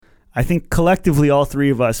I think collectively all three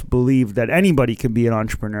of us believe that anybody can be an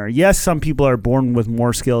entrepreneur. Yes, some people are born with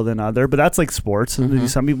more skill than other, but that's like sports.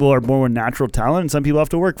 Some people are born with natural talent and some people have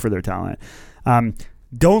to work for their talent.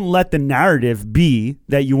 Don't let the narrative be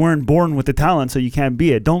that you weren't born with the talent so you can't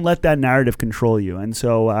be it. Don't let that narrative control you. And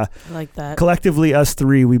so I like that. Collectively, us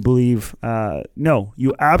three, we believe, no,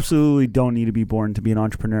 you absolutely don't need to be born to be an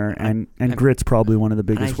entrepreneur. And grit's probably one of the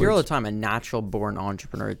biggest words. I hear words. all the time, a natural born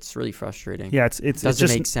entrepreneur. It's really frustrating. Yeah, it doesn't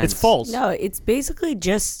make sense. It's false. No, it's basically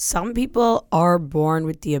just some people are born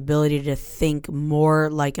with the ability to think more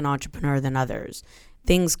like an entrepreneur than others.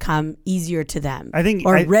 Things come easier to them.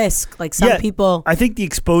 Risk. Like some people. I think the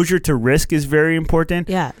exposure to risk is very important.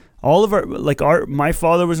 Yeah. All of my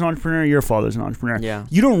father was an entrepreneur, your father's an entrepreneur. Yeah.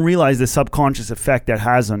 You don't realize the subconscious effect that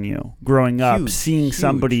has on you growing up, seeing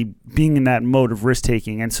somebody being in that mode of risk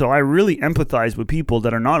taking. And so I really empathize with people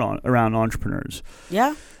that are not around entrepreneurs.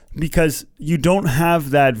 Yeah. Because you don't have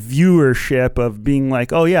that viewership of being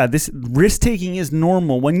like, oh yeah, this risk taking is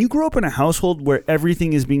normal. When you grow up in a household where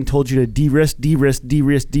everything is being told you to de-risk, de-risk,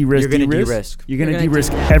 de-risk, de-risk, you're going to de-risk. You're going to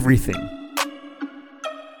de-risk everything.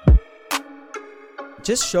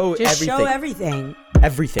 Just show everything.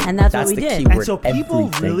 Everything. And that's what we did. And so people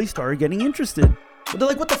really started getting interested. They're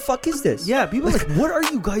like, what the fuck is this? Yeah, people are like, what are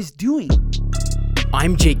you guys doing?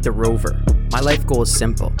 I'm Jake the Rover. My life goal is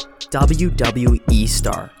simple. WWE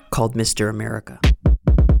star called Mr. America.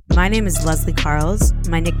 My name is Leslie Carls.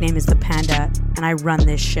 My nickname is the Panda, and I run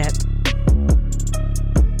this ship.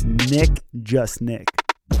 Nick, just Nick.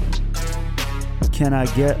 Can I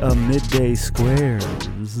get a midday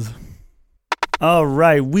squares? All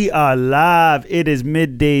right, we are live. It is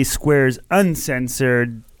Midday Squares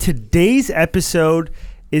Uncensored. Today's episode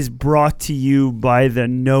is brought to you by the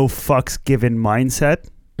No Fucks Given Mindset.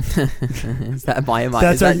 Is that my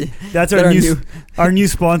That's our new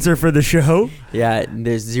sponsor for the show. Yeah,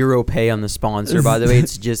 there's zero pay on the sponsor, by the way.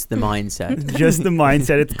 It's just the mindset. Just the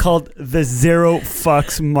mindset. It's called the Zero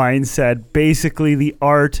Fucks Mindset. Basically, the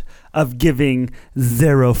art of giving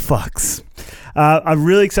zero fucks. I'm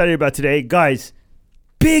really excited about today. Guys,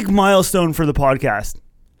 big milestone for the podcast.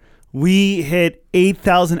 We hit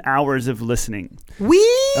 8,000 hours of listening.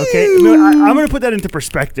 Okay, I'm going to put that into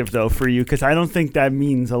perspective, though, for you, because I don't think that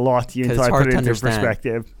means a lot to you until I put it into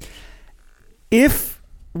perspective. If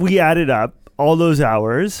we added up all those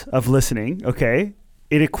hours of listening, okay,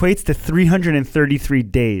 it equates to 333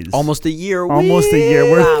 days. Almost a year.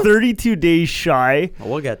 We're 32 days shy.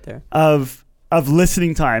 We'll get there. Of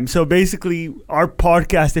listening time. So basically our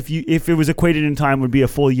podcast, if it was equated in time, would be a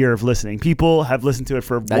full year of listening. People have listened to it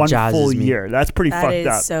for one full year. That's pretty fucked up.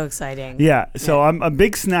 That is so exciting. Yeah. So I'm a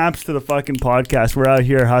big snaps to the fucking podcast. We're out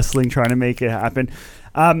here hustling, trying to make it happen.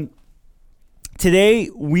 Today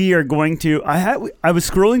we are going to, I was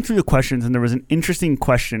scrolling through the questions and there was an interesting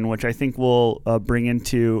question, which I think will bring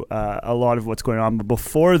into a lot of what's going on. But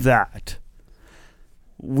before that,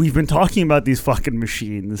 we've been talking about these fucking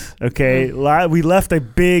machines, okay? We left a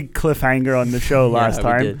big cliffhanger on the show last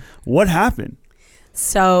time. Did. What happened?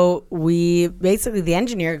 So the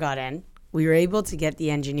engineer got in. We were able to get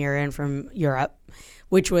the engineer in from Europe,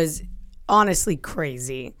 which was honestly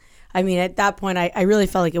crazy. I mean, at that point, I really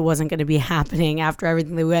felt like it wasn't going to be happening after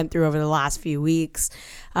everything that we went through over the last few weeks.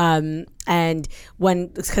 And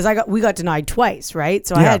because we got denied twice, right?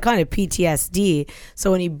 So I had kind of PTSD.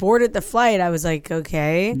 So when he boarded the flight, I was like,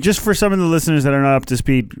 okay. Just for some of the listeners that are not up to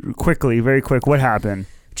speed, very quick, what happened?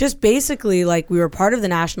 Just basically, like, we were part of the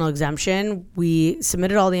national exemption. We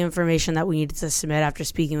submitted all the information that we needed to submit after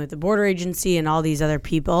speaking with the border agency and all these other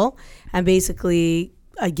people. And basically,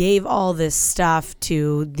 I gave all this stuff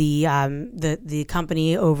to the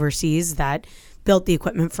company overseas that built the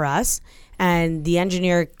equipment for us, and the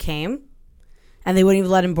engineer came, and they wouldn't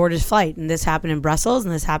even let him board his flight. And this happened in Brussels,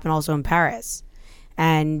 and this happened also in Paris.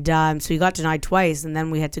 And so he got denied twice, and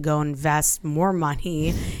then we had to go invest more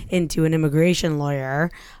money into an immigration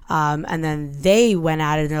lawyer. And then they went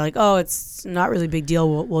at it, and they're like, "Oh, it's not really a big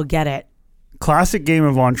deal. We'll get it." Classic game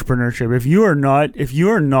of entrepreneurship. If you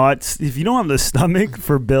don't have the stomach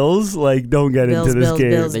for bills, like, don't get into this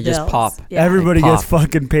game. They just pop. Yeah. Everybody gets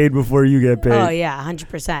fucking paid before you get paid. Oh yeah,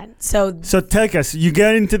 100%. So take us. You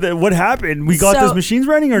get into what happened? We got those machines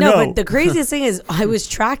running or no? No, but the craziest thing is I was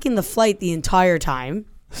tracking the flight the entire time.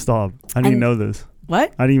 Stop. I didn't know this.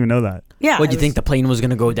 What? I didn't even know that. Yeah. What, do you think the plane was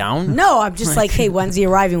going to go down? No, I'm just like, hey, when's he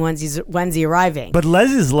arriving? When's he arriving? But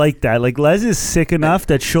Les is like that. Like, Les is sick enough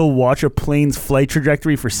that she'll watch a plane's flight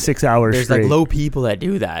trajectory for 6 hours There's straight. like low people that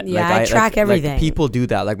do that. Yeah, like, I track everything. Like, people do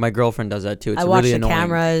that. Like, my girlfriend does that too. It's I watch really the annoying.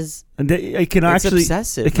 cameras. And it can It's actually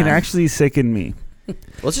obsessive, it can man. actually sicken me.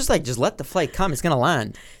 Well, it's just let the flight come. It's gonna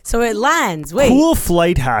land. So it lands. Wait. Cool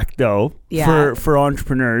flight hack though Yeah. for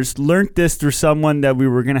entrepreneurs. Learned this through someone that we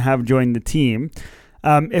were gonna have join the team.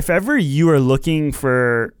 If ever you are looking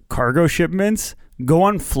for cargo shipments, go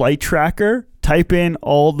on Flight Tracker, type in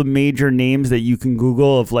all the major names that you can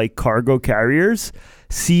Google of like cargo carriers,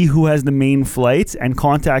 see who has the main flights, and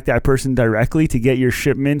contact that person directly to get your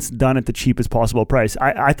shipments done at the cheapest possible price.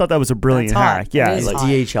 I thought that was a brilliant That's hot. hack. Yeah, It is Is hot.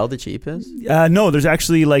 DHL the cheapest? no, there's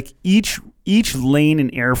actually like each lane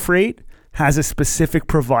in air freight has a specific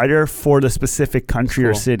provider for the specific country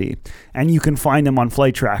or Cool. city, and you can find them on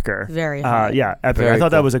Flight Tracker. Very hot. Yeah, epic. Very I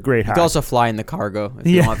thought that cool. was a great You hack. can also fly in the cargo if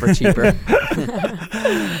Yeah. you want for cheaper.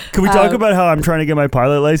 Can we talk about how I'm trying to get my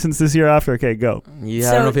pilot license this year after? Okay, go. Yeah, I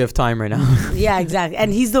So- don't know if you have time right now. Yeah, exactly.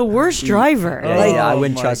 And he's the worst driver. Oh, Like, yeah, I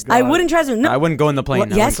wouldn't my trust. God. I wouldn't trust him. No. I wouldn't go in the plane.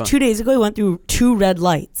 Well, I yes, wouldn't 2 days ago, he went through 2 red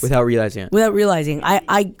lights without realizing it. without realizing.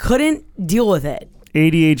 I couldn't deal with it.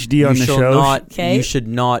 ADHD on the show. Okay. You should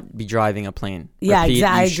not be driving a plane. Yeah, Repeat,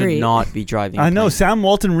 exactly. I You agree. should not be driving a I know plane. Sam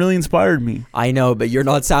Walton really inspired me. I know, but you're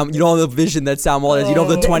not Sam. You don't have the vision that Sam Walton has. You don't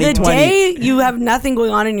have the The 2020. day you have nothing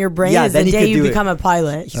going on in your brain Yeah, is then the he day could you do it. become a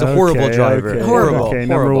pilot. He's a horrible driver. Okay, Horrible. Okay,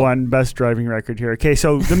 number Horrible. 1 best driving record here. Okay,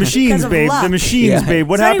 so the machines, Because of babe. luck. The machines, Yeah. babe.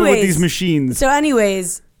 What So happened with anyways- these machines? So,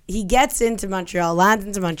 anyways, he gets into Montreal, lands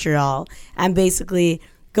into Montreal, and basically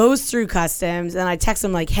goes through customs. And I text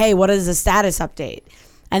him like, "Hey, what is the status update?"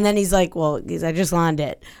 And then he's like, "Well, I just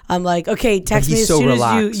landed." I'm like, "Okay, text me he's as so soon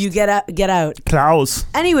relaxed. as you get out." Klaus.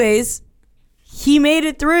 Anyways, he made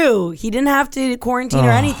it through. He didn't have to quarantine or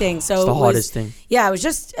anything. So It's the it was- hottest thing. Yeah, it was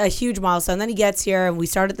just a huge milestone. Then he gets here, and we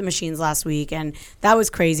started the machines last week, and that was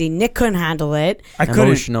crazy. Nick couldn't handle it. I couldn't.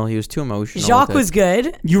 Emotional. He was too emotional. Jacques with it. was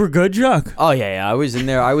good. You were good, Jacques. Oh yeah. I was in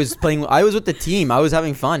there. I was playing. I was with the team. I was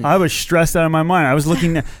having fun. I was stressed out of my mind. I was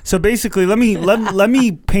looking. So basically, let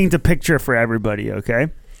me paint a picture for everybody. Okay.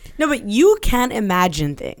 No, but you can't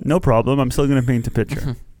imagine things. No problem. I'm still going to paint a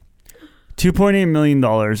picture. $2.8 million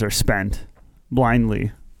are spent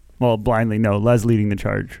blindly. Well, blindly, no. Les leading the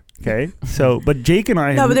charge. Okay. So, but Jake and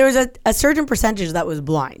I. No, but there was a certain percentage that was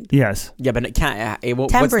blind. Yes. yeah, but it can't.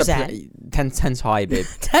 What's 10%. the 10's high, babe.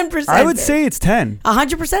 10%. I would say it's 10.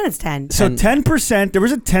 100% it's 10. So And- 10%, there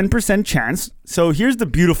was a 10% chance. So here's the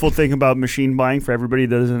beautiful thing about machine buying for everybody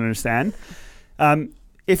that doesn't understand.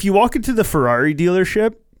 If you walk into the Ferrari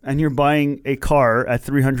dealership and you're buying a car at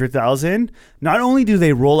 $300,000, not only do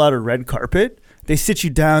they roll out a red carpet, they sit you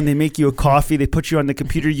down, they make you a coffee, they put you on the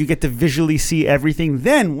computer, you get to visually see everything.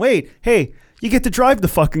 Then, wait, hey, you get to drive the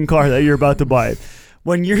fucking car that you're about to buy.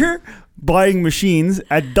 When you're buying machines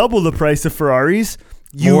at double the price of Ferraris,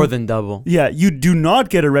 More than double. yeah, you do not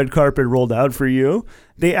get a red carpet rolled out for you.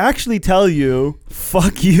 They actually tell you,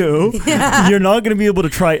 fuck you. You're not going to be able to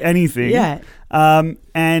try anything. Yeah.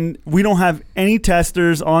 And we don't have any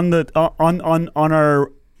testers on the on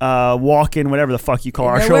our walk-in, whatever the fuck you call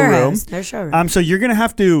our Their showroom. warehouse, their showroom. So you're going to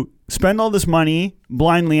have to spend all this money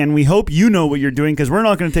blindly, and we hope you know what you're doing because we're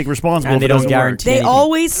not going to take responsibility. And they if it don't doesn't work. guarantee They anything.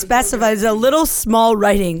 always specify there's a little small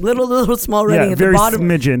writing, little small writing Yeah, at the very bottom,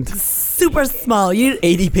 smidgen. super small. You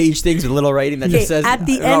 80-page things with little writing that okay, just says at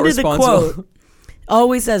the "We're not end of the responsible." quote.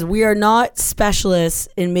 Always says, "We are not specialists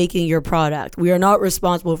in making your product. We are not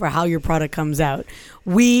responsible for how your product comes out.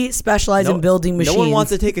 We specialize in building machines." No one wants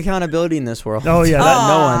to take accountability in this world. Oh, yeah.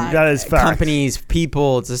 no one. That is fact. Companies,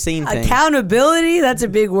 people, it's the same thing. Accountability, that's a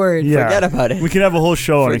big word. Yeah. Forget about it. We could have a whole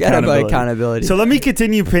show on Forget about accountability. accountability. So let me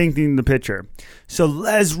continue painting the picture. So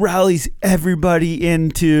Les rallies everybody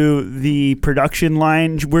into the production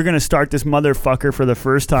line. We're going to start this motherfucker for the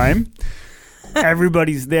first time.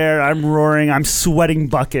 Everybody's there. I'm roaring. I'm sweating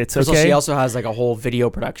buckets. So Okay. she also has like a whole video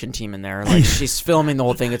production team in there. Like she's filming the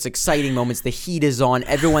whole thing. It's exciting moments. The heat is on.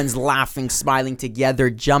 Everyone's laughing, smiling together,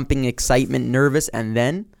 jumping, excitement, nervous, and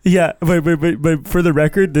then Yeah, but for the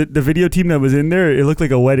record, the video team that was in there, it looked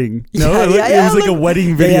like a wedding. No, Yeah, it, looked, yeah, it was like a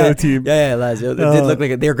wedding video team. Yeah, Laz. It did look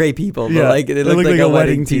like they're great people. But like they it looked like a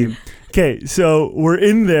wedding team. Okay, so we're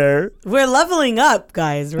in there, We're leveling up,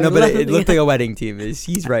 guys. We're No, but it leveling looked up. like a wedding team.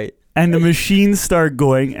 He's right. and the machines start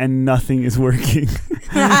going, and nothing is working.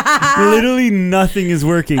 Literally nothing is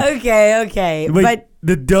working. Okay. But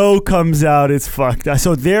the dough comes out, it's fucked.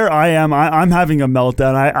 So there I am. I'm having a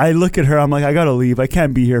meltdown. I look at her. I'm like, I gotta leave. I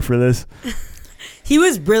can't be here for this. he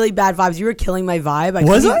was really bad vibes. You were killing my vibe.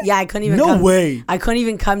 Was couldn't I? even- Yeah, I couldn't even No come. way. I couldn't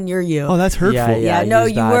even come near you. Oh, that's hurtful. Yeah, Yeah, he no,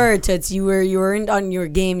 was you bad. were, Toots. You were on your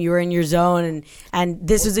game. You were in your zone, and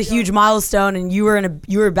this was a huge milestone. And you were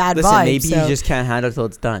a bad Listen, vibe. maybe so, you just can't handle it till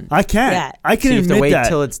it's done. I can't. Yeah. I So can you have to admit wait that.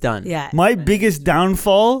 till it's done. yeah. My biggest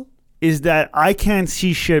downfall is that I can't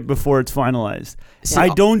see shit before it's finalized. I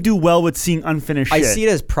don't do well with seeing unfinished shit. I see it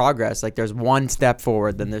as progress. Like there's one step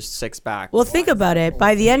forward, then there's 6 back. Well, think about it.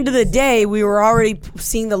 By the end of the day, we were already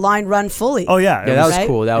seeing the line run fully. Oh yeah, Yeah, that was Right?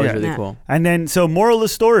 cool. That was Yeah. really Yeah. cool. And then, so moral of the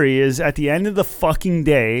story is at the end of the fucking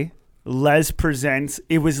day, Les presents.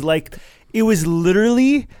 It was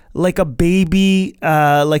literally like a baby,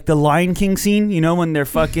 like the Lion King scene, you know, when they're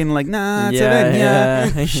fucking like, nah, it's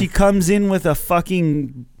Yeah. She comes in with a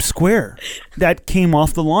fucking square that came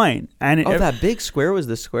off the line. And Oh, that big square was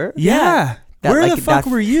the square? yeah. That, Where like, the fuck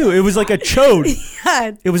that- were you? It was like a chode.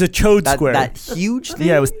 Yeah. It was a chode That, square. that huge thing?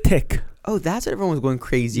 Yeah, it was thick. Oh, that's what everyone was going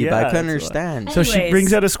crazy about. Yeah, I couldn't that's what- understand. So she Anyways.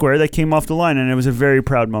 brings out a square that came off the line, and it was a very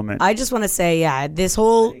proud moment. I just want to say, yeah, this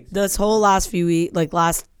whole last few weeks, like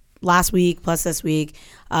last week plus this week,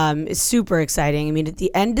 is super exciting. I mean, at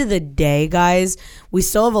the end of the day, guys, we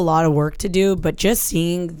still have a lot of work to do, but just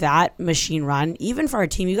seeing that machine run, even for our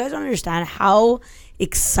team, you guys don't understand how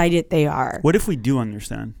excited they are. What if we do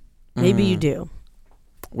understand? Maybe you do.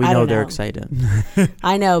 We I know don't they're know. excited.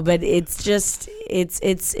 I know, but it's just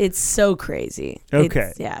it's so crazy.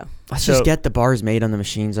 Okay. Yeah. Let's So- just get the bars made on the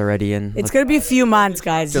machines already, and It's gonna be a few months,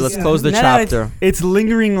 guys. let's Just- close the No, chapter. It's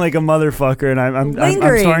lingering like a motherfucker, and I'm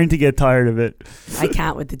Lingering. starting to get tired of it. I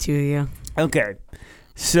can't with the two of you. Okay,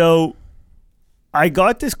 so I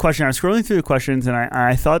got this question. I was scrolling through the questions, and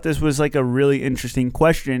I thought this was like a really interesting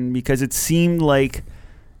question because it seemed like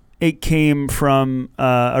it came from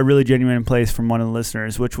a really genuine place from one of the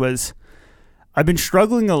listeners, which was, I've been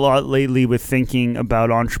struggling a lot lately with thinking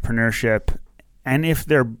about entrepreneurship, and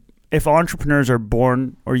if entrepreneurs are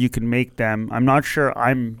born or you can make them, I'm not sure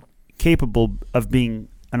I'm capable of being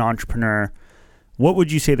an entrepreneur. What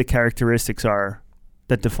would you say the characteristics are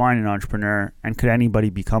that define an entrepreneur, and could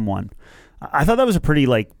anybody become one? I thought that was a pretty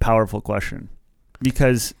like powerful question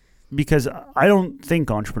because I don't think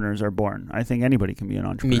entrepreneurs are born. I think anybody can be an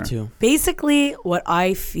entrepreneur. Me too. Basically, what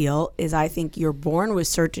I feel is I think you're born with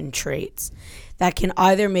certain traits that can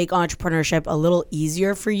either make entrepreneurship a little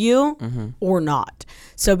easier for you or not.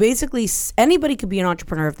 So basically, anybody could be an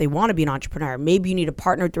entrepreneur if they want to be an entrepreneur. Maybe you need to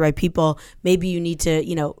partner with the right people. Maybe you need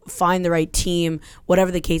to, find the right team,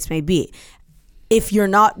 whatever the case may be. If you're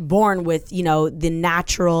not born with, the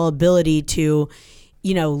natural ability to,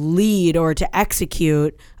 lead or to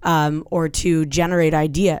execute or to generate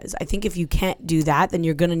ideas. I think if you can't do that, then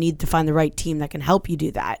you're going to need to find the right team that can help you do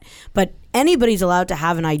that. But anybody's allowed to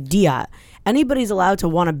have an idea. Anybody's allowed to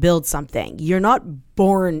want to build something. You're not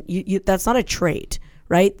born, that's not a trait,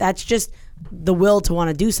 right? That's just the will to want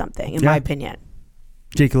to do something, in my opinion.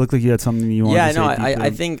 Jake, it looked like you had something you wanted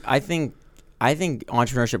to say. I think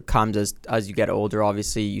entrepreneurship comes as you get older.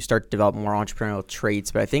 Obviously, you start to develop more entrepreneurial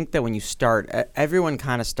traits. But I think that when you start, everyone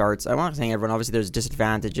kind of starts. I'm not saying everyone. Obviously, there's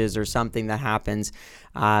disadvantages or something that happens.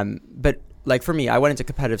 But like for me, I went into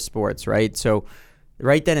competitive sports, right? So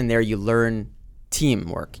right then and there, you learn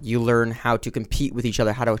teamwork. You learn how to compete with each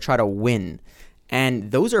other, how to try to win.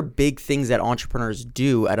 And those are big things that entrepreneurs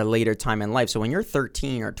do at a later time in life. So when you're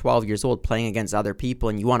 13 or 12 years old playing against other people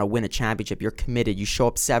and you want to win a championship, you're committed. You show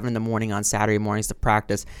up 7 a.m. on Saturday mornings to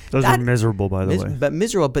practice. Those are miserable, by the way. But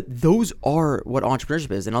miserable. But those are what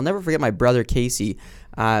entrepreneurship is. And I'll never forget my brother, Casey.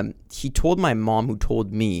 He told my mom, who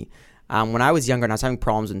told me, when I was younger and I was having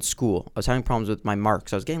problems in school, I was having problems with my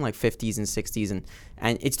marks. I was getting like 50s and 60s,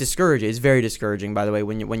 and it's discouraging. It's very discouraging, by the way,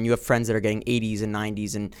 when you have friends that are getting 80s and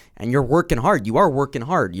 90s, and you're working hard. You are working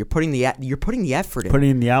hard. You're putting the effort in. Putting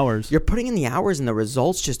in the hours. You're putting in the hours, and the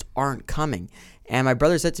results just aren't coming. And my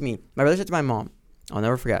brother said to my mom, I'll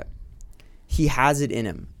never forget, he has it in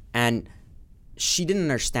him, and she didn't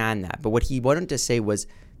understand that. But what he wanted to say was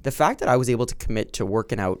the fact that I was able to commit to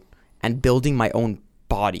working out and building my own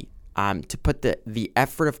body. To put the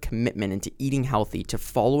effort of commitment into eating healthy, to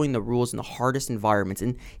following the rules in the hardest environments,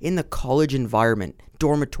 and in the college environment,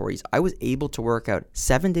 dormitories, I was able to work out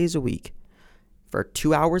 7 days a week for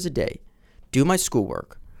 2 hours a day, do my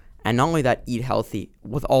schoolwork, and not only that, eat healthy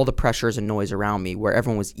with all the pressures and noise around me where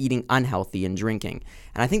everyone was eating unhealthy and drinking.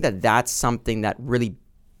 And I think that that's something that really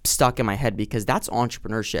stuck in my head because that's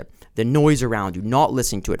entrepreneurship. The noise around you, not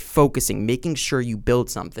listening to it, focusing, making sure you build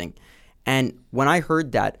something. And when I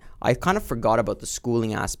heard that, I kind of forgot about the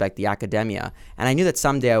schooling aspect, the academia, and I knew that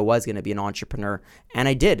someday I was going to be an entrepreneur, and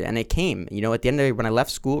I did, and it came. At the end of the day, when I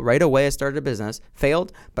left school, right away I started a business,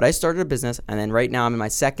 failed, but I started a business, and then right now I'm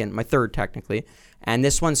in my third technically, and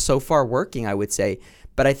this one's so far working, I would say.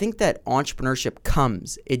 But I think that entrepreneurship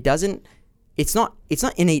comes. It's not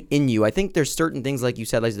innate in you. I think there's certain things, like you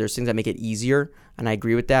said, like there's things that make it easier, and I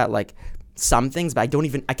agree with that, like some things, but I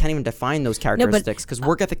can't even define those characteristics because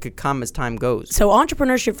work ethic could come as time goes. So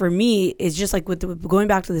entrepreneurship for me is just like going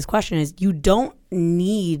back to this question is you don't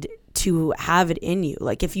need to have it in you.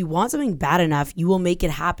 Like if you want something bad enough, you will make it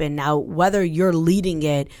happen. Now, whether you're leading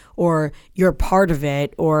it or you're part of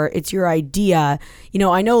it or it's your idea,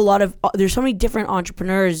 I know there's so many different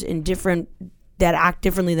entrepreneurs that act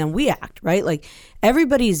differently than we act, right? Like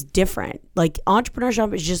everybody's different. Like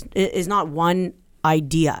entrepreneurship is not one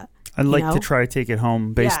idea. I'd like to try to take it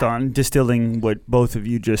home based on distilling what both of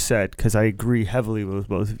you just said, because I agree heavily with what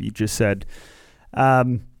both of you just said. I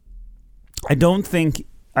don't think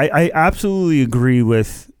I absolutely agree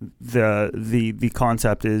with the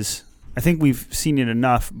concept is I think we've seen it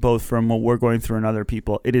enough both from what we're going through and other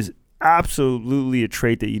people. It is absolutely a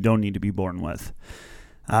trait that you don't need to be born with.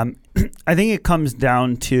 I think it comes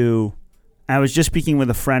down to, I was just speaking with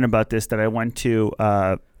a friend about this that I went to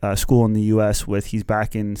school in the U.S. with. He's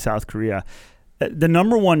back in South Korea. The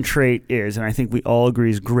number one trait is, and I think we all agree,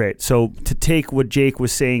 is grit. So to take what Jake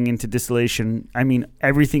was saying into distillation, I mean,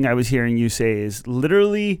 everything I was hearing you say is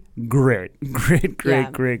literally grit.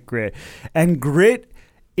 Grit. And grit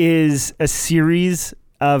is a series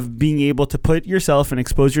of being able to put yourself and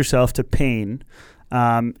expose yourself to pain.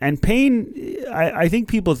 And pain, I think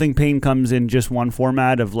people think pain comes in just one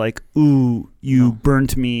format of like, ooh, you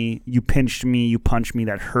burnt me, you pinched me, you punched me,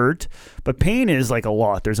 that hurt. But pain is like a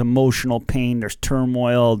lot. There's emotional pain, there's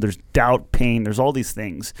turmoil, there's doubt pain, there's all these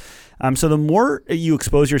things. So the more you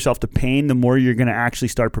expose yourself to pain, the more you're going to actually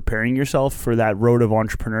start preparing yourself for that road of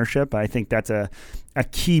entrepreneurship. I think that's a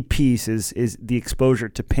key piece is the exposure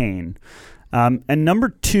to pain. And number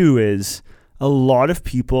two is a lot of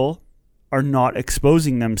people are not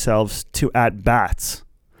exposing themselves to at-bats.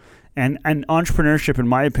 And entrepreneurship, in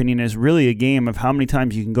my opinion, is really a game of how many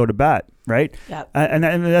times you can go to bat, right? Yep.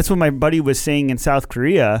 And that's what my buddy was saying in South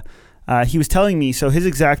Korea. He was telling me, so his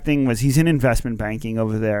exact thing was he's in investment banking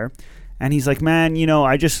over there. And he's like, man,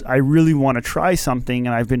 I really want to try something,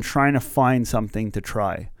 and I've been trying to find something to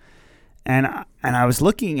try. And I was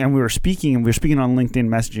looking, and we were speaking on LinkedIn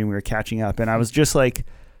messaging, we were catching up, and I was just like,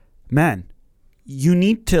 man, you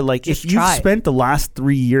need to, like, just if you've try. spent the last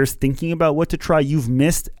 3 years thinking about what to try, you've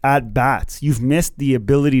missed at bats. You've missed the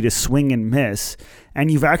ability to swing and miss, and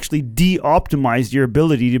you've actually de-optimized your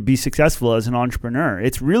ability to be successful as an entrepreneur.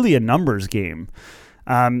 It's really a numbers game.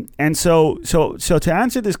 And so to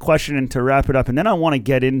answer this question and to wrap it up, and then I want to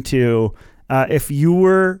get into if you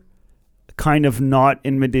were kind of not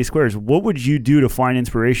in Midday Squares, what would you do to find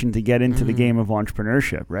inspiration to get into the game of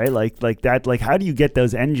entrepreneurship, right? Like that, like how do you get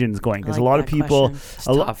those engines going? Because a lot of people,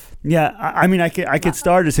 Tough. yeah, I mean, I could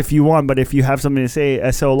start us if you want, but if you have something to say,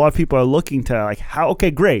 so a lot of people are looking to like, okay,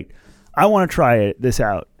 great, I want to try this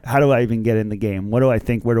out. How do I even get in the game? What do I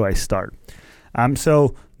think? Where do I start?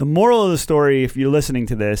 So the moral of the story, if you're listening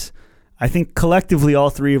to this, I think collectively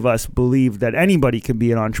all three of us believe that anybody can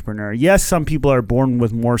be an entrepreneur. Yes, some people are born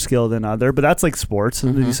with more skill than other, but that's like sports.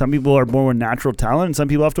 Mm-hmm. Some people are born with natural talent, and some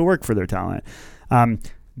people have to work for their talent.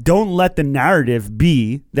 Don't let the narrative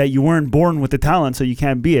be that you weren't born with the talent, so you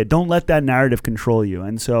can't be it. Don't let that narrative control you.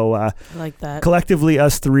 And so I like that. Collectively,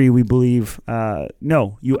 us three, we believe,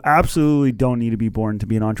 no, you absolutely don't need to be born to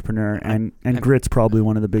be an entrepreneur, and grit's probably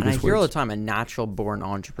one of the biggest And I hear all words. the time, a natural born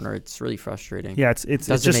entrepreneur. It's really frustrating. Yeah, it's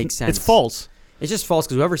Doesn't just, make sense. it's false. It's just false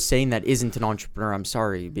because whoever's saying that isn't an entrepreneur. I'm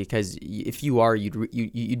sorry, because if you are,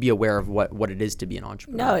 you'd be aware of what it is to be an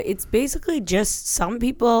entrepreneur. No, it's basically just some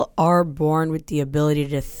people are born with the ability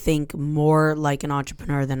to think more like an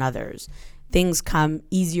entrepreneur than others. Things come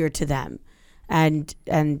easier to them, and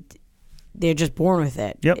they're just born with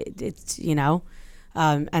it. Yep. It's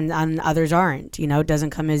and others aren't. It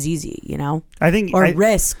doesn't come as easy. I think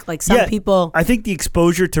Risk, like some people. I think the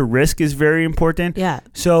exposure to risk is very important. Yeah.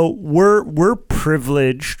 So we're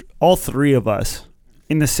privileged, all three of us,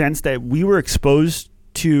 in the sense that we were exposed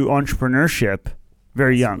to entrepreneurship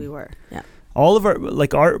very young. We were. Yeah. All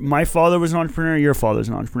of my father was an entrepreneur, your father's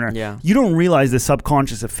an entrepreneur. Yeah. You don't realize the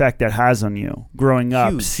subconscious effect that has on you growing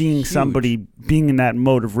up, Huge, seeing huge. somebody being in that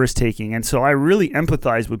mode of risk taking. And so I really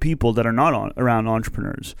empathize with people that are not around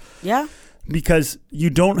entrepreneurs. Yeah. Because you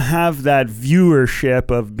don't have that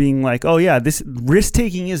viewership of being like, oh yeah, this risk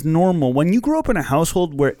taking is normal. When you grow up in a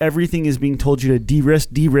household where everything is being told you to de-risk,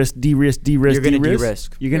 You're going to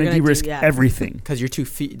de-risk. you're going to de-risk everything. Because you're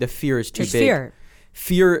the fear is too It's big.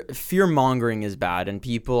 Fear mongering is bad, and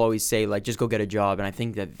people always say like just go get a job, and I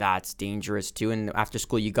think that's dangerous too. And after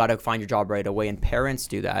school you got to find your job right away, and parents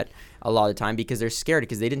do that a lot of the time because they're scared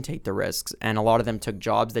because they didn't take the risks, and a lot of them took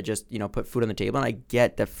jobs that just put food on the table. And I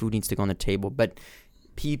get that food needs to go on the table, but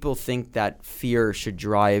people think that fear should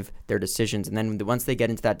drive their decisions. And then once they get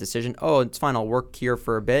into that decision, oh, it's fine, I'll work here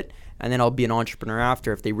for a bit and then I'll be an entrepreneur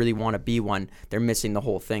after. If they really want to be one, they're missing the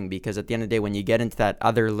whole thing, because at the end of the day, when you get into that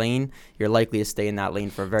other lane, you're likely to stay in that lane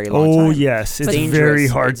for a very long time. Oh, yes. It's dangerous. very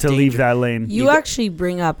hard It's to leave that lane. You actually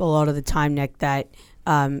bring up a lot of the time, Nick, that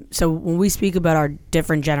so when we speak about our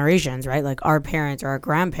different generations, right, like our parents or our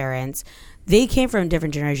grandparents, they came from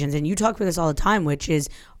different generations. And you talk about this all the time, which is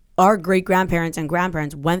our great-grandparents and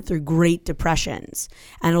grandparents went through great depressions.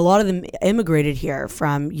 And a lot of them immigrated here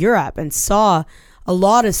from Europe and saw a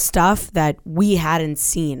lot of stuff that we hadn't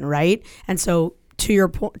seen, right? And so to your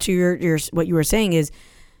point, to your what you were saying is,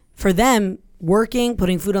 for them, working,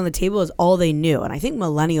 putting food on the table is all they knew. And I think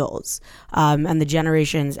millennials and the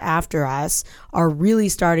generations after us are really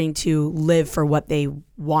starting to live for what they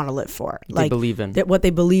want to live for. They believe in. What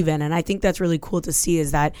they believe in. And I think that's really cool to see,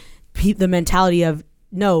 is that the mentality of,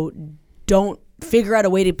 no, don't figure out a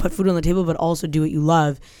way to put food on the table, but also do what you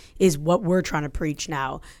love, is what we're trying to preach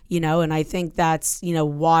now, and I think that's,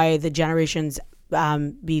 why the generations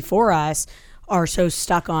before us are so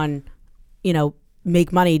stuck on,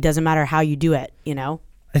 make money, doesn't matter how you do it,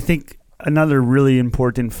 I think another really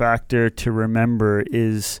important factor to remember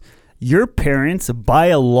is your parents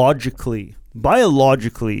biologically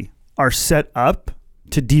are set up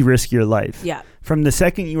to de-risk your life. Yeah. From the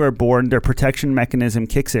second you are born, their protection mechanism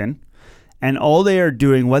kicks in. And all they are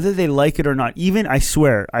doing, whether they like it or not, even, I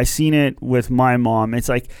swear, I seen it with my mom. It's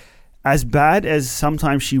like, as bad as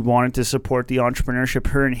sometimes she wanted to support the entrepreneurship,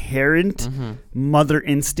 her inherent mother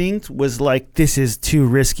instinct was like, this is too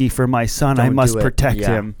risky for my son. I must protect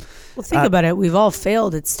him. Well, think about it. We've all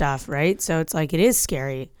failed at stuff, right? So it's like, it is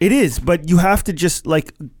scary. It is, but you have to just,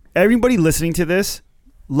 like, everybody listening to this,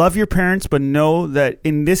 love your parents, but know that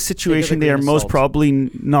in this situation, they are most probably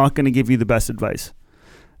not going to give you the best advice.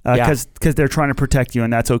 Because they're trying to protect you,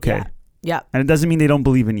 and that's okay. Yeah. And it doesn't mean they don't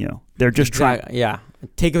believe in you. They're just trying. Yeah.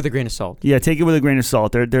 Take it with a grain of salt. Yeah, take it with a grain of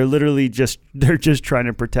salt. They're literally just trying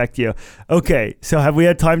to protect you. Okay, so have we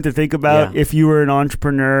had time to think about if you were an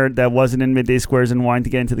entrepreneur that wasn't in Midday Squares and wanted to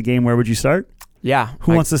get into the game, where would you start? Yeah.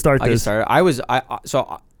 Who wants to start this?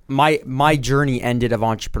 So my journey ended of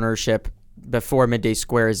entrepreneurship before Midday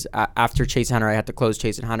Squares. After Chase Hunter, I had to close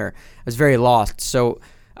Chase and Hunter. I was very lost. So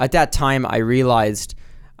at that time, I realized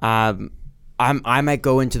I might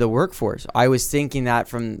go into the workforce. I was thinking that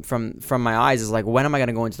from my eyes is like, when am I going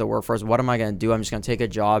to go into the workforce? What am I going to do? I'm just going to take a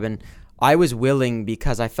job. And I was willing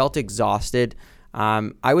because I felt exhausted.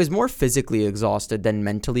 I was more physically exhausted than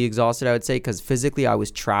mentally exhausted, I would say, because physically I was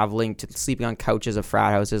traveling, to sleeping on couches of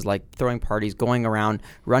frat houses, like throwing parties, going around,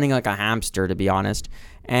 running like a hamster, to be honest.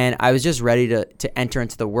 And I was just ready to enter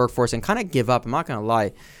into the workforce and kind of give up. I'm not going to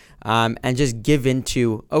lie. And just give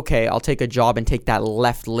into, okay, I'll take a job and take that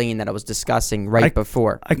left lane that I was discussing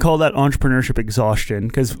before. I call that entrepreneurship exhaustion,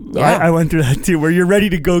 because I went through that too, where you're ready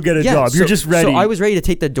to go get a job. You're just ready. So I was ready to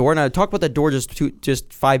take the door, and I talked about the door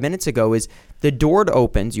just 5 minutes ago, is the door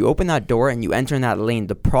opens, you open that door and you enter in that lane.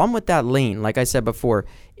 The problem with that lane, like I said before,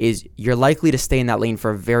 is you're likely to stay in that lane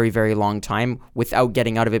for a very, very long time without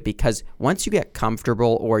getting out of it, because once you get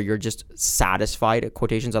comfortable or you're just satisfied,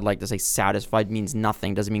 quotations I'd like to say, satisfied means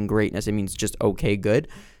nothing, doesn't mean greatness, it means just okay, good.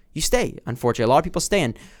 You stay, unfortunately. A lot of people stay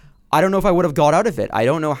in. I don't know if I would have got out of it. I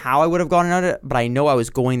don't know how I would have gotten out of it, but I know I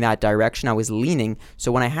was going that direction. I was leaning.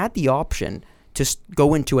 So when I had the option to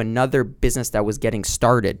go into another business that was getting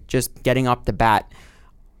started, just getting up the bat,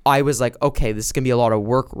 I was like, okay, this is going to be a lot of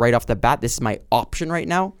work right off the bat. This is my option right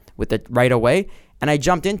now with it right away. And I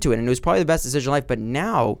jumped into it, and it was probably the best decision in life. But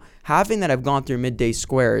now, having that I've gone through Midday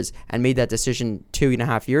Squares and made that decision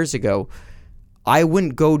 2.5 years ago, I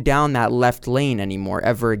wouldn't go down that left lane anymore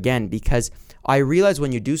ever again, because I realized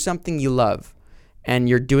when you do something you love and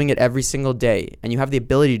you're doing it every single day and you have the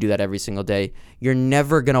ability to do that every single day, you're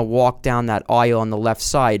never going to walk down that aisle on the left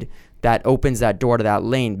side that opens that door to that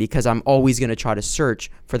lane, because I'm always going to try to search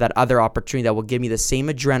for that other opportunity that will give me the same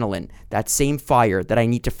adrenaline, that same fire that I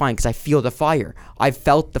need to find, because I feel the fire. I've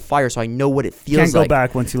felt the fire, so I know what it feels like. Can't go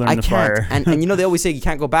back once you learn the fire. and they always say you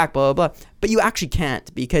can't go back, blah, blah, blah. But you actually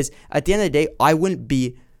can't, because at the end of the day, I wouldn't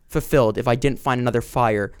be fulfilled if I didn't find another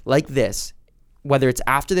fire like this. Whether it's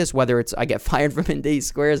after this, whether it's I get fired from Midday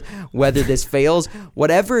Squares, whether this fails,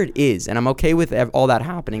 whatever it is, and I'm okay with all that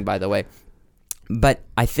happening, by the way. But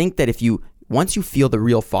I think that once you feel the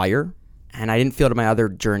real fire, and I didn't feel it in my other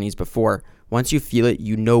journeys before, once you feel it,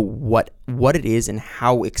 you know what it is and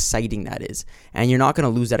how exciting that is. And you're not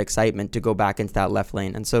going to lose that excitement to go back into that left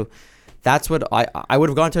lane. And so that's what I would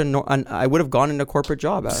have gone to. I would have gone into a corporate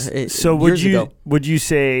job. So would you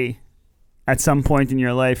say at some point in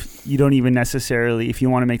your life, you don't even necessarily, if you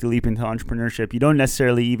want to make the leap into entrepreneurship, you don't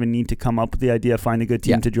necessarily even need to come up with the idea, find a good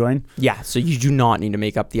team to join. Yeah, so you do not need to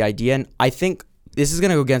make up the idea. And I think this is going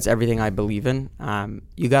to go against everything I believe in.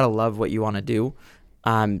 You got to love what you want to do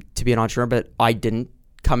to be an entrepreneur, but I didn't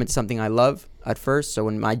come into something I love at first. So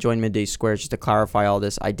when I joined Midday Squares, just to clarify all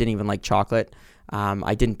this, I didn't even like chocolate.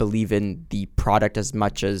 I didn't believe in the product as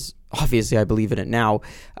much as obviously I believe in it now.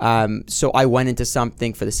 So I went into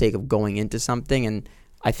something for the sake of going into something. And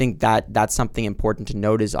I think that that's something important to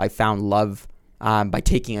note is I found love by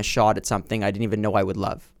taking a shot at something I didn't even know I would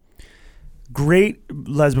love. Great,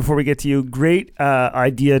 Les, before we get to you, great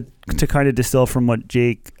idea to kind of distill from what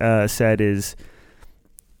Jake said is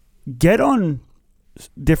get on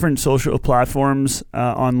different social platforms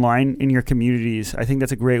online in your communities. I think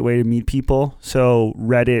that's a great way to meet people. So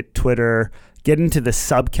Reddit, Twitter, get into the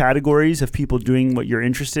subcategories of people doing what you're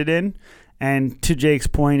interested in. And to Jake's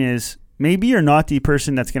point is maybe you're not the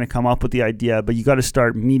person that's going to come up with the idea, but you got to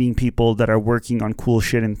start meeting people that are working on cool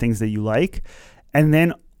shit and things that you like. And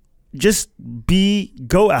then just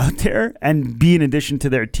go out there and be an addition to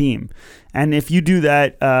their team. And if you do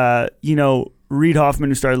that, Reid Hoffman,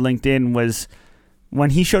 who started LinkedIn, was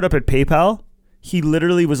when he showed up at PayPal, he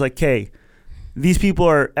literally was like, "Okay, these people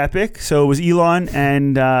are epic." So it was Elon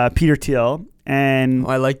and Peter Thiel, and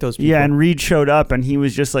I like those people. Yeah, and Reid showed up, and he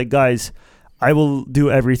was just like, "Guys, I will do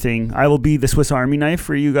everything. I will be the Swiss Army knife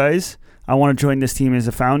for you guys. I want to join this team as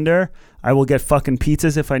a founder. I will get fucking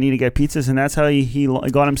pizzas if I need to get pizzas." And that's how he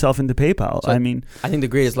got himself into PayPal. So I think the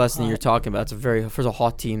greatest lesson you're talking about, for a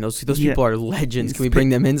hot team, those people are legends. Can we bring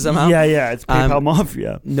them in somehow? Yeah, it's PayPal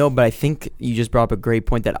Mafia. No, but I think you just brought up a great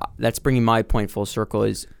point that's bringing my point full circle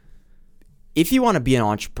is if you want to be an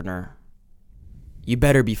entrepreneur, you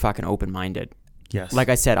better be fucking open-minded. Yes. Like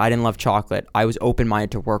I said, I didn't love chocolate. I was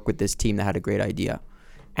open-minded to work with this team that had a great idea.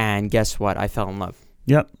 And guess what? I fell in love.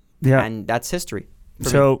 Yep. Yeah. And that's history.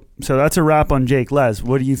 So that's a wrap on Jake. Les,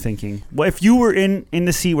 what are you thinking? Well, if you were in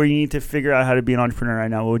the seat where you need to figure out how to be an entrepreneur right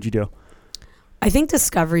now, what would you do? I think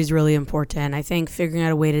discovery is really important. I think figuring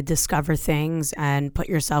out a way to discover things and put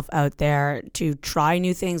yourself out there to try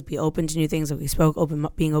new things, be open to new things, like we spoke,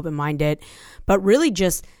 being open-minded, but really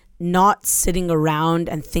just not sitting around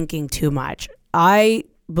and thinking too much. I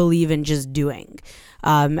believe in just doing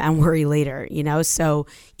and worry later, So,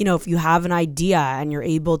 if you have an idea and you're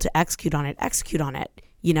able to execute on it,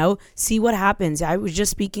 see what happens. I was just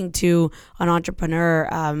speaking to an entrepreneur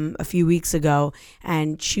a few weeks ago,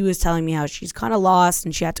 and she was telling me how she's kind of lost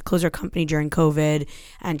and she had to close her company during COVID,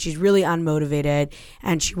 and she's really unmotivated,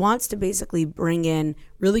 and she wants to basically bring in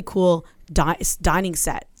really cool dining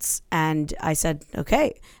sets. And I said,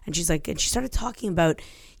 okay. And she's like, and she started talking about,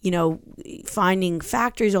 finding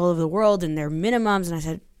factories all over the world and their minimums. And I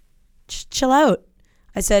said, chill out.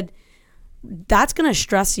 I said, that's going to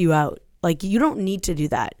stress you out. Like, you don't need to do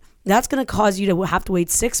that. That's going to cause you to have to wait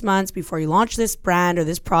 6 months before you launch this brand or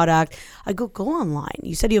this product. I go online.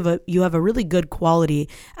 You said you have a really good quality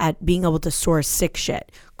at being able to source sick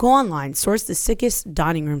shit. Go online, source the sickest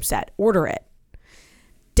dining room set, order it.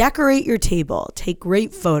 Decorate your table, take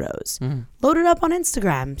great photos, load it up on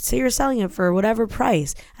Instagram, say you're selling it for whatever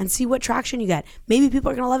price, and see what traction you get. Maybe people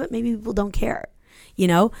are going to love it, maybe people don't care,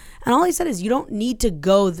 And all I said is you don't need to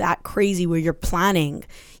go that crazy where you're planning,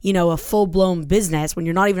 a full-blown business when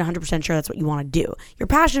you're not even 100% sure that's what you want to do. You're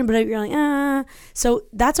passionate, but you're like, So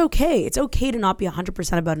that's okay. It's okay to not be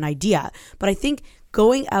 100% about an idea. But I think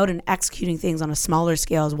going out and executing things on a smaller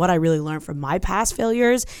scale is what I really learned from my past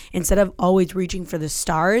failures. Instead of always reaching for the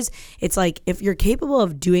stars, it's like if you're capable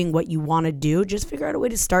of doing what you want to do, just figure out a way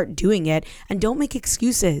to start doing it and don't make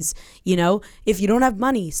excuses. If you don't have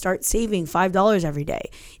money, start saving $5 every day.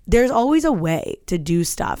 There's always a way to do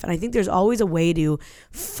stuff. And I think there's always a way to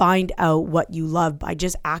find out what you love by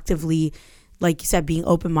just actively, like you said, being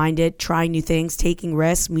open-minded, trying new things, taking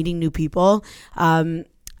risks, meeting new people,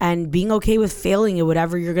 and being okay with failing at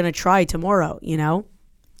whatever you're going to try tomorrow,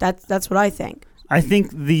 That's what I think. I think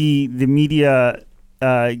the media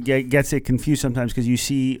gets it confused sometimes because you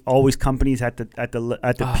see always companies at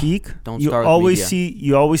the peak. Don't you start always with see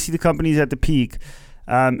you always see the companies at the peak,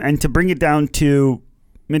 and to bring it down to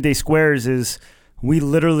Midday Squares is we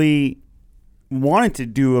literally wanted to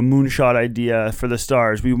do a moonshot idea for the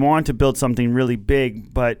stars. We wanted to build something really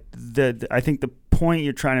big, but I think the point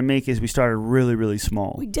you're trying to make is we started really, really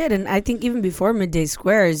small. We did, and I think even before Midday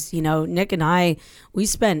Squares, Nick and I, we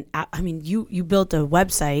spent. You built a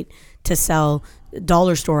website to sell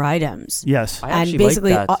dollar store items. Yes. I And actually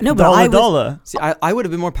basically, like that. no, but I was, Dollar. See, I would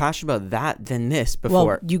have been more passionate about that than this before.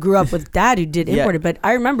 well, you grew up with dad who did Yeah. imported, but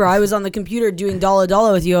I remember I was on the computer doing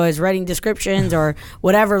dollar with you. I was writing descriptions or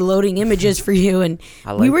whatever, loading images for you, and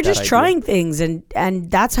I we like were that just idea. trying things,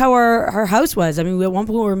 and that's how our house was. I mean, at one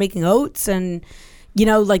point we were making oats, and you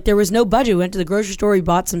know, like there was no budget. We went to the grocery store, we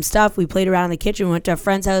bought some stuff, we played around in the kitchen, we went to a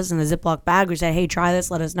friend's house in a Ziploc bag. We said, hey, try this,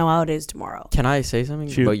 let us know how it is tomorrow. Can I say something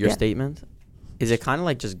Shoot. about your Yeah. statement? Is it kind of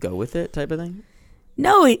like just go with it type of thing?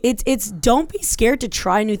 No, it's don't be scared to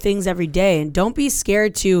try new things every day, and don't be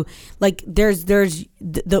scared to, like, there's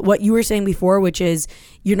the what you were saying before, which is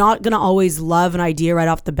you're not gonna always love an idea right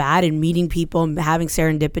off the bat, and meeting people and having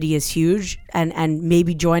serendipity is huge, and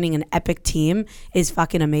maybe joining an epic team is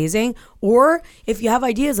fucking amazing. Or if you have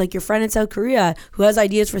ideas like your friend in South Korea who has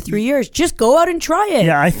ideas for 3 years, just go out and try it.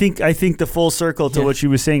 Yeah, I think the full circle to Yeah. what she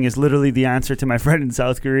was saying is literally the answer to my friend in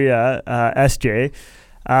South Korea, SJ,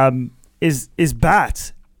 is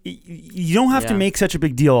bats. You don't have to Yeah. make such a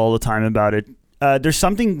big deal all the time about it. There's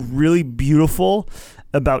something really beautiful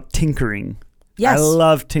about tinkering. Yes. I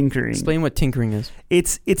love tinkering. Explain what tinkering is.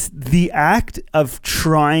 It's the act of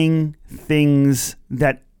trying things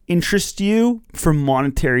that interest you for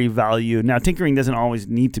monetary value. Now, tinkering doesn't always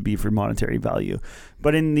need to be for monetary value,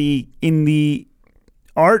 but in the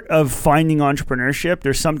art of finding entrepreneurship,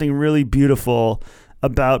 there's something really beautiful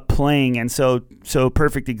about playing. And so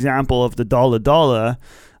perfect example of the dollar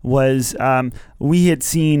was we had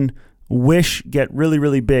seen Wish get really,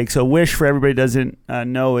 really big. So Wish, for everybody who doesn't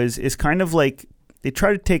know, is kind of like, they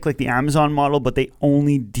try to take like the Amazon model, but they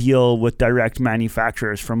only deal with direct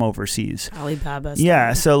manufacturers from overseas. Alibaba.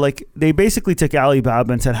 Yeah, so like they basically took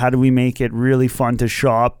Alibaba and said, how do we make it really fun to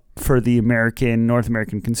shop for the North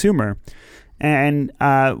American consumer? And,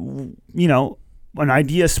 you know, an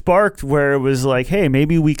idea sparked where it was like, hey,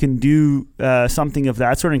 maybe we can do something of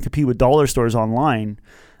that sort and compete with dollar stores online.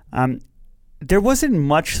 There wasn't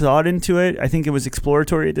much thought into it. I think it was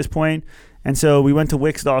exploratory at this point. And so we went to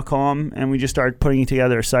Wix.com and we just started putting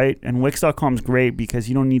together a site. And Wix.com is great because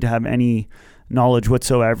you don't need to have any knowledge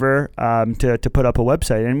whatsoever to put up a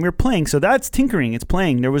website. And we're playing. So that's tinkering. It's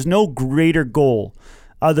playing. There was no greater goal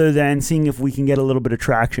other than seeing if we can get a little bit of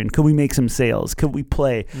traction. Could we make some sales? Could we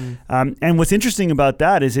play? And what's interesting about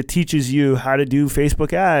that is it teaches you how to do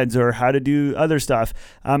Facebook ads or how to do other stuff.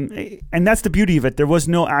 And that's the beauty of it. There was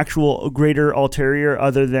no actual greater ulterior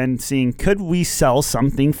other than seeing, could we sell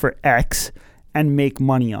something for X and make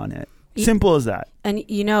money on it? Simple as that. And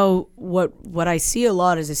you know what I see a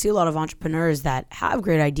lot is I see a lot of entrepreneurs that have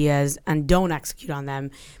great ideas and don't execute on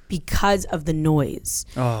them because of the noise.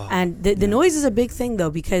 And the noise is a big thing though,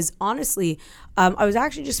 because honestly, I was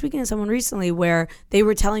actually just speaking to someone recently where they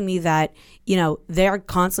were telling me that, you know, they're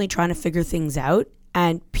constantly trying to figure things out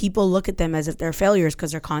and people look at them as if they're failures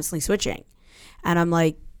because they're constantly switching. And I'm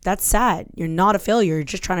like, that's sad. You're not a failure. You're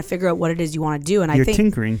just trying to figure out what it is you want to do. And You're I think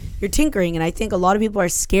tinkering. You're tinkering. And I think a lot of people are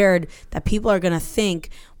scared that people are going to think,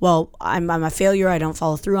 well, I'm a failure. I don't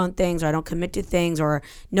follow through on things, or I don't commit to things, or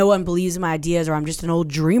no one believes in my ideas, or I'm just an old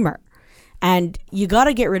dreamer. And you got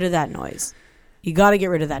to get rid of that noise. You got to get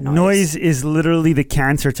rid of that noise. Noise is literally the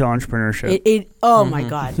cancer to entrepreneurship. Oh my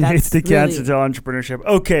God. That's It's the cancer really, to entrepreneurship.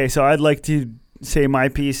 Okay, so I'd like to say my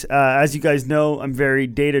piece. As you guys know, I'm very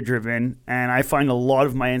data driven and I find a lot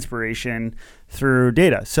of my inspiration through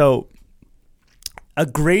data. So a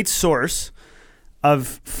great source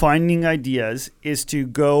of finding ideas is to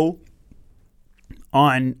go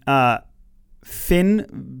on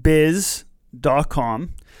finbiz.com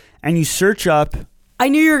and you search up. I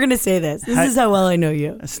knew you were going to say this. This is how well I know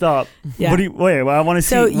you. Stop. Yeah. What do you, wait, well, I want to see.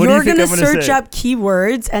 So what do you're you think going to I'm gonna search say? up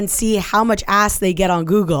keywords and see how much ass they get on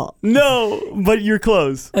Google. No, but you're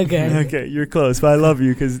close. Okay. Okay, you're close. But I love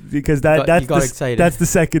you because You that's got excited. That's the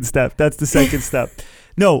second step. That's the second step.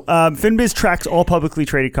 No, FinBiz tracks all publicly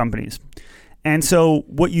traded companies. And so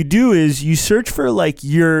what you do is you search for like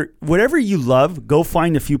your whatever you love, go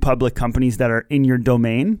find a few public companies that are in your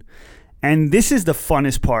domain. And this is the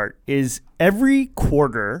funnest part is every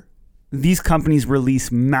quarter these companies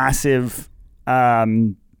release massive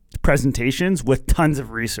presentations with tons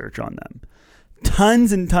of research on them.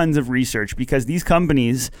 Tons and tons of research because these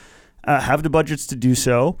companies have the budgets to do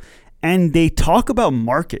so. And they talk about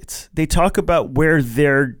markets. They talk about where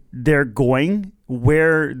they're going,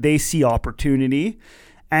 where they see opportunity.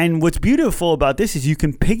 And what's beautiful about this is you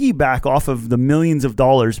can piggyback off of the millions of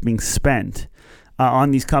dollars being spent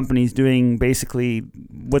on these companies doing basically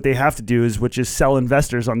what they have to do which is sell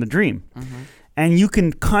investors on the dream. And you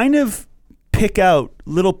can kind of pick out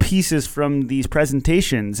little pieces from these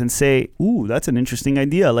presentations and say, ooh, that's an interesting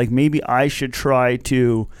idea. Like maybe I should try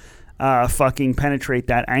to fucking penetrate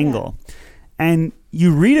that angle. And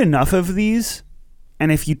you read enough of these,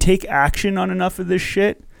 and if you take action on enough of this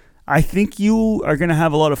shit, I think you are going to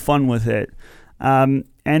have a lot of fun with it. And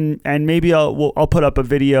maybe I'll put up a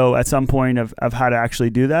video at some point of how to actually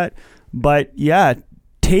do that. But yeah,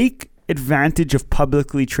 take advantage of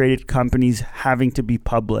publicly traded companies having to be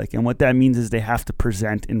public. And what that means is they have to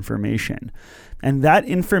present information. And that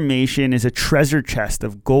information is a treasure chest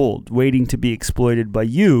of gold waiting to be exploited by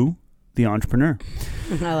you, the entrepreneur.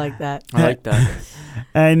 I like that. I like that.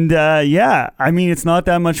 And yeah, I mean, it's not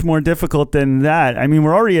that much more difficult than that. I mean,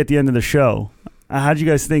 we're already at the end of the show. How did you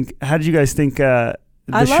guys think I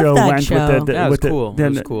the love show that went show. with the Yeah, it was with cool. the, It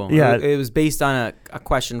was cool. Yeah, It was based on a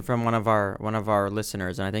question from one of our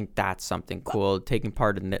listeners, and I think that's something cool. Taking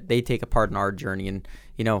part in that, they take a part in our journey, and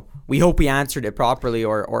you know, we hope we answered it properly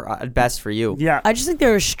or at best for you. yeah. I just think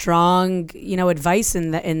there was strong, advice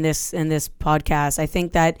in this podcast. I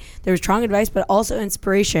think that there was strong advice, but also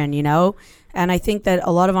inspiration, And I think that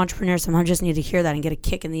a lot of entrepreneurs sometimes just need to hear that and get a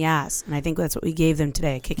kick in the ass. And I think that's what we gave them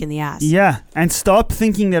today, a kick in the ass. Yeah, and stop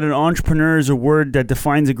thinking that an entrepreneur is a word that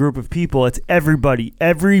defines a group of people. It's everybody.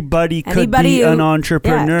 Everybody could be an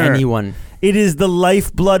entrepreneur. Anyone. It is the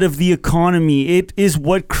lifeblood of the economy. It is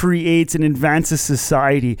what creates and advances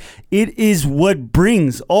society. It is what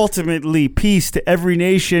brings, ultimately, peace to every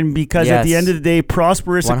nation, because at the Yes. end of the day,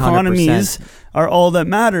 prosperous 100%. economies are all that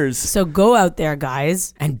matters. So go out there,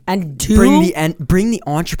 guys, and do Bring the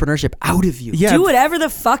entrepreneurship out of you. Yeah, do whatever the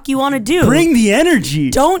fuck you want to do. bring the energy.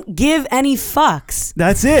 Don't give any fucks.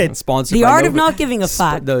 That's it. Sponsored The by art of not giving a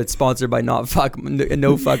fuck. It's sponsored by No Fuck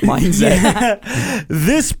Mindset.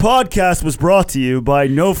 This podcast was brought to you by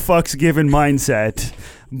No Fucks Given Mindset,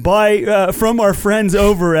 from our friends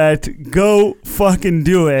over at Go Fucking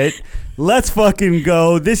Do It. Let's fucking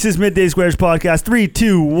go. This is Midday Squares Podcast. 3,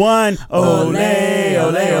 2, 1. Ole, ole, ole,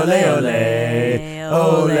 ole.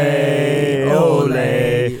 Ole,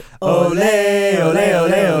 ole. Ole, ole,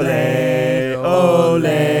 ole, ole.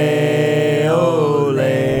 Ole,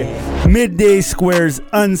 ole. Midday Squares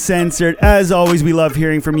Uncensored. As always, we love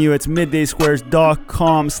hearing from you. It's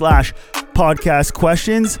middaysquares.com/podcast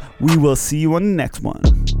questions. We will see you on the next one.